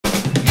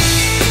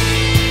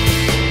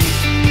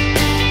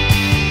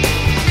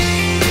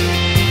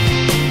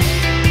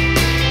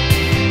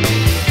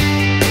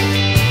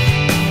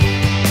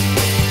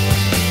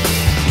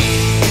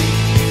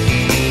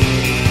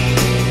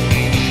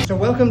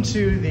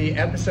to the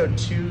episode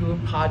 2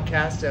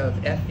 podcast of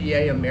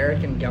FVA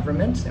American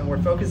Government, and we're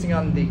focusing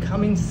on the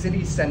Cumming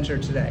City Center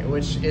today,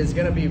 which is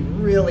going to be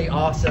really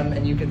awesome,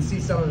 and you can see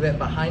some of it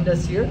behind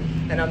us here.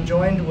 And I'm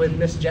joined with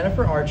Miss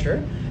Jennifer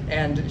Archer,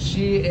 and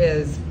she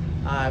is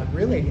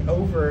really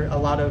over a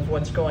lot of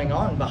what's going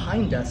on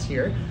behind us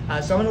here.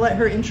 So I'm going to let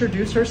her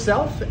introduce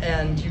herself,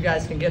 and you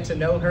guys can get to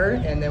know her,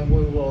 and then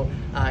we will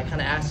kind of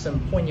ask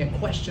some poignant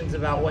questions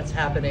about what's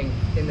happening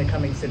in the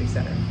Cumming City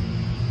Center.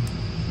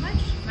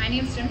 My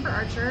name is Jennifer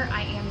Archer.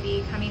 I am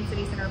the Cumming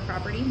City Center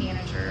property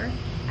manager.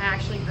 I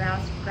actually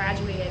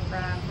graduated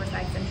from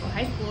Forsyth Central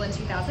High School in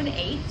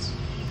 2008.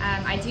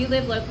 I do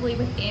live locally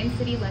within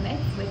city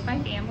limits with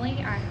my family.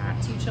 I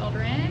have 2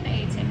 children,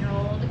 a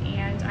 10-year-old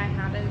and I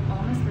have an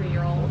almost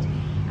 3-year-old.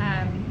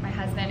 My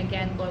husband,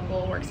 again,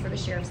 local, works for the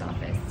sheriff's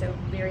office, so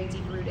very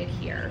deep-rooted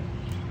here.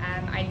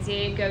 I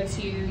did go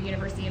to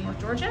University of North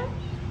Georgia,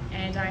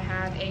 and I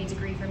have a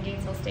degree from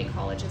Gainesville State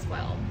College as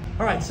well.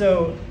 All right,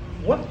 so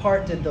what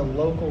part did the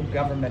local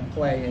government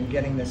play in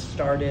getting this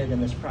started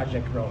and this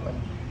project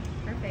rolling?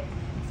 Perfect.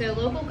 So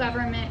local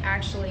government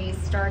actually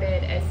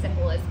started as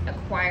simple as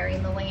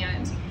acquiring the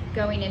land,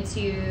 going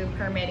into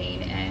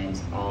permitting and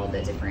all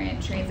the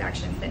different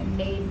transactions that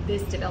made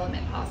this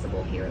development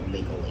possible here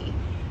legally.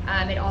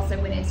 It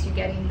also went into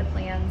getting the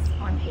plans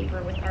on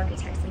paper with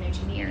architects and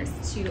engineers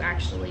to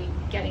actually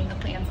getting the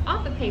plans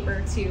off of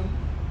paper to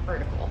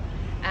vertical.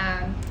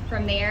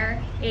 From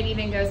there, it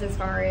even goes as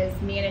far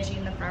as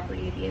managing the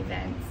property, the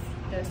events,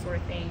 those sort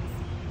of things.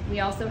 We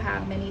also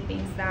have many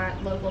things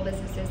that local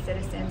businesses,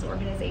 citizens,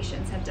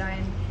 organizations have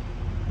done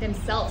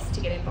themselves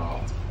to get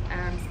involved.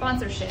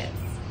 Sponsorships,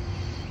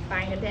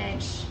 buying a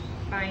bench,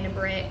 buying a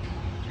brick,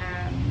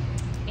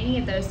 any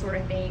of those sort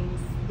of things.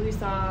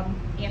 Lusaw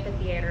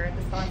Amphitheater,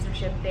 the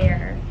sponsorship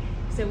there.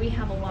 So we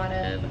have a lot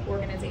of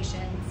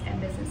organizations and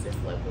businesses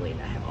locally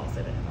that have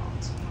also been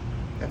involved.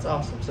 That's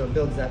awesome. So it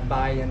builds that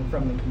buy-in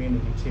from the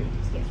community too.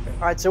 Yes.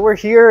 All right, so we're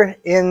here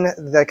in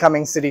the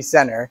Cumming City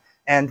Center,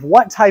 and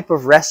what type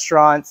of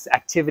restaurants,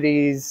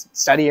 activities,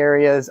 study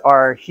areas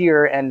are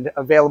here and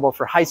available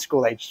for high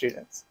school age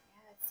students?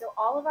 Yeah, so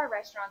all of our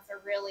restaurants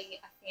are really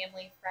a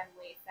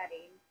family-friendly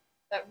setting,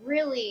 but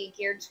really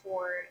geared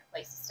toward a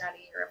place to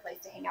study or a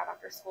place to hang out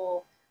after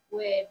school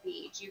would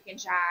be Juke and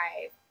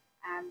Jive.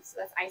 So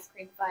that's ice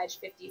cream fudge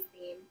 50s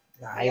theme.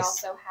 Nice. We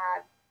also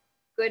have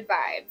Good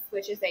Vibes,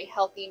 which is a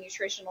healthy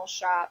nutritional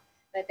shop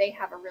that they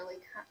have a really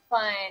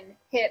fun,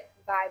 hip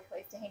vibe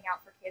place to hang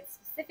out for kids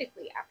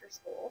specifically after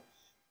school.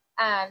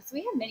 So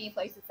we have many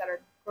places that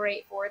are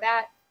great for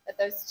that, but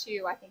those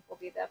 2 I think will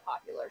be the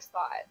popular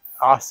spots.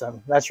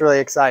 Awesome. That's really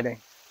exciting.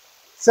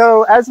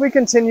 So as we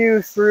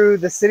continue through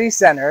the city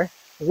center,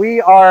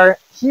 we are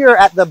here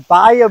at the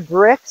Buy a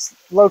Bricks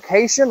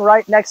location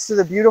right next to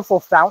the beautiful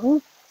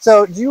fountain.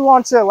 So do you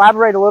want to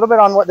elaborate a little bit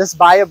on what this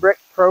Buy a Brick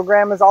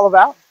program is all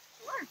about?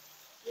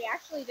 We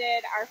actually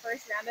did our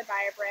first round of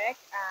Buy a Brick,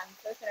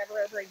 so it's been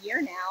over a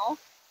year now,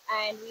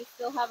 and we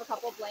still have a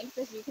couple blanks,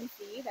 as you can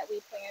see, that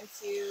we plan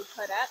to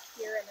put up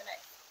here in the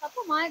next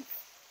couple months.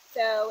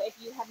 So if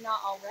you have not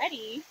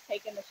already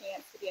taken the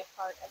chance to be a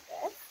part of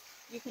this,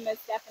 you can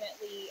most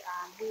definitely,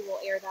 we will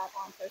air that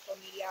on social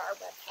media, our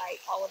website,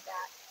 all of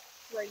that,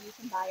 where you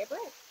can buy a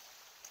brick.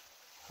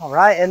 All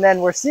right, and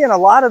then we're seeing a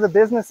lot of the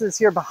businesses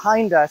here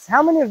behind us.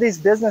 How many of these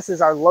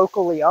businesses are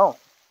locally owned?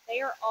 They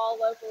are all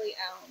locally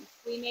owned.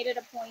 We made it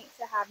a point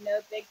to have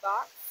no big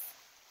box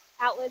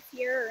outlets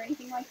here or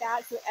anything like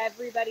that, so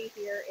everybody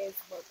here is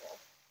local.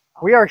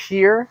 We are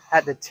here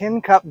at the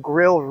Tin Cup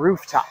Grill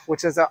rooftop,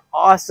 which is an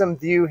awesome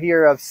view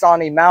here of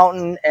Sawney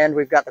Mountain, and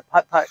we've got the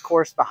putt-putt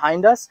course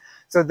behind us.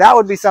 So that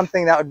would be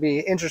something that would be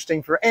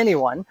interesting for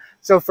anyone.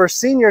 So for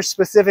seniors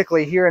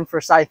specifically here in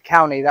Forsyth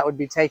County that would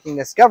be taking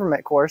this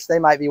government course, they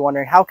might be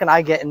wondering, how can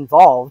I get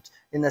involved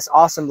in this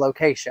awesome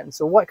location?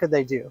 So what could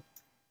they do?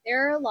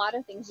 There are a lot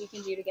of things you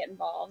can do to get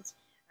involved.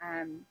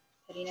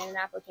 Putting in an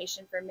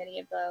application for many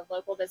of the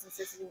local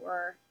businesses who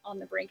are on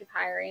the brink of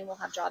hiring. We'll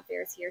have job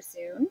fairs here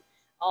soon.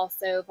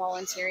 Also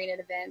volunteering at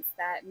events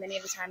that many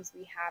of the times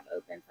we have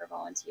open for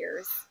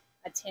volunteers.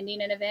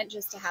 Attending an event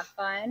just to have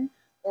fun,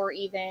 or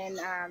even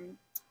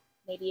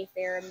maybe if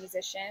they're a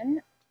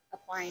musician,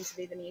 applying to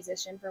be the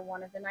musician for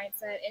one of the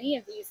nights at any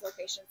of these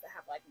locations that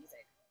have live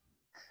music.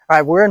 All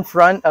right, we're in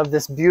front of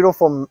this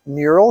beautiful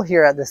mural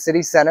here at the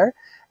City Center.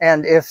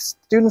 And if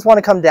students want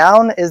to come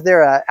down, is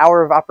there an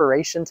hour of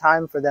operation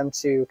time for them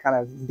to kind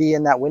of be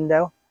in that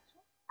window?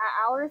 Our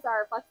hours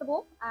are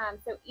flexible.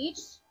 So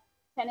each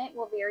tenant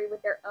will vary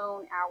with their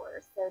own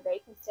hours. So they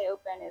can stay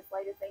open as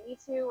late as they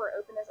need to or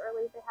open as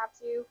early as they have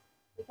to.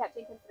 We kept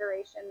in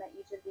consideration that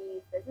each of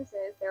these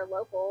businesses, they're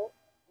local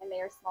and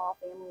they are small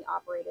family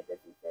operated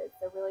businesses.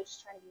 So really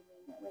just trying to be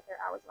lenient with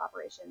their hours of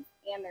operations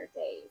and their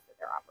days that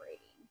they're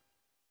operating.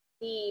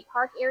 The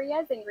park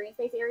areas and green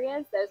space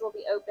areas, those will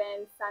be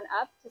open sun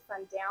up to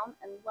sun down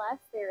unless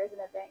there is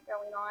an event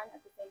going on at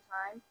the same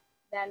time.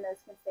 Then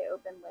those can stay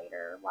open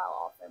later while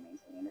also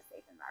maintaining a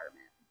safe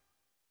environment.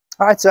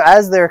 All right, so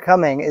as they're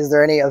coming, is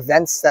there any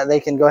events that they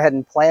can go ahead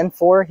and plan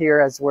for here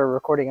as we're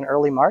recording in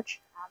early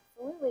March?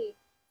 Absolutely. Absolutely.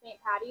 St.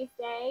 Patty's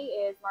Day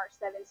is March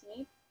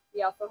 17th.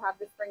 We also have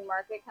the spring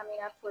market coming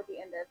up toward the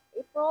end of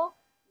April.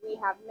 We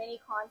have many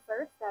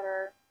concerts that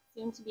are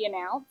soon to be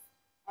announced,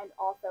 and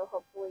also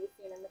hopefully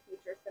soon in the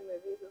future some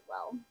movies as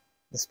well.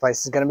 This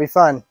place is going to be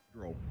fun.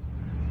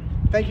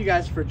 Thank you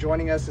guys for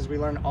joining us as we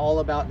learn all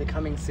about the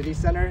Cumming City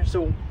Center.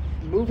 So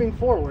moving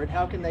forward,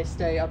 how can they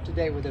stay up to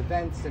date with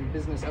events and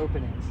business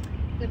openings?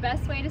 The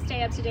best way to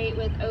stay up to date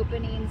with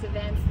openings,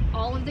 events,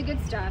 all of the good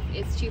stuff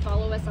is to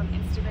follow us on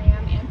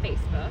Instagram and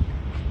Facebook.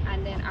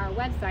 And then our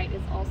website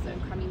is also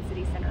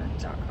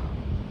cummingcitycenter.com.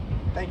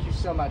 Thank you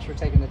so much for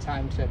taking the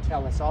time to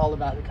tell us all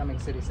about the Cumming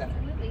City Center.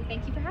 Absolutely.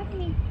 Thank you for having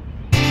me.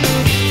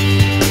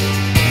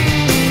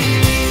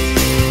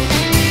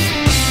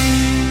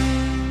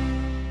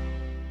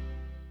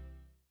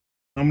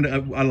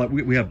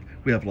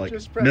 We have like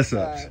mess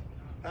ups.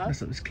 Huh?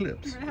 Mess ups,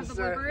 clips. Have the Is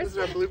bloopers.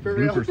 there a blooper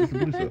reel? Bloopers, it's a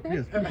blooper.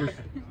 Yes, bloopers.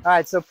 All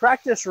right, so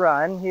practice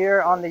run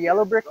here on the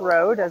yellow brick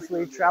road as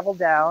we travel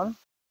down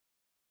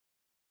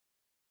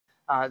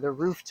the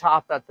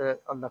rooftop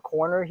on the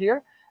corner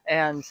here.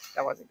 And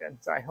that wasn't good.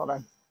 Sorry, hold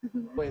on.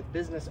 With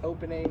business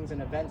openings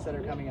and events that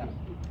are coming up.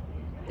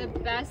 The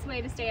best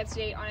way to stay up to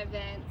date on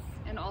events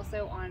and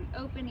also on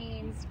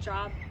openings,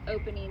 job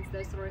openings,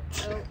 those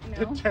sorts. Oh,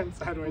 no. It turned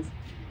sideways.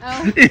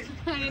 Oh,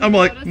 I'm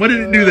like, why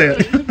did it do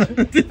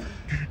that?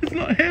 It's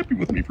not happy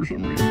with me for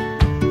some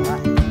reason.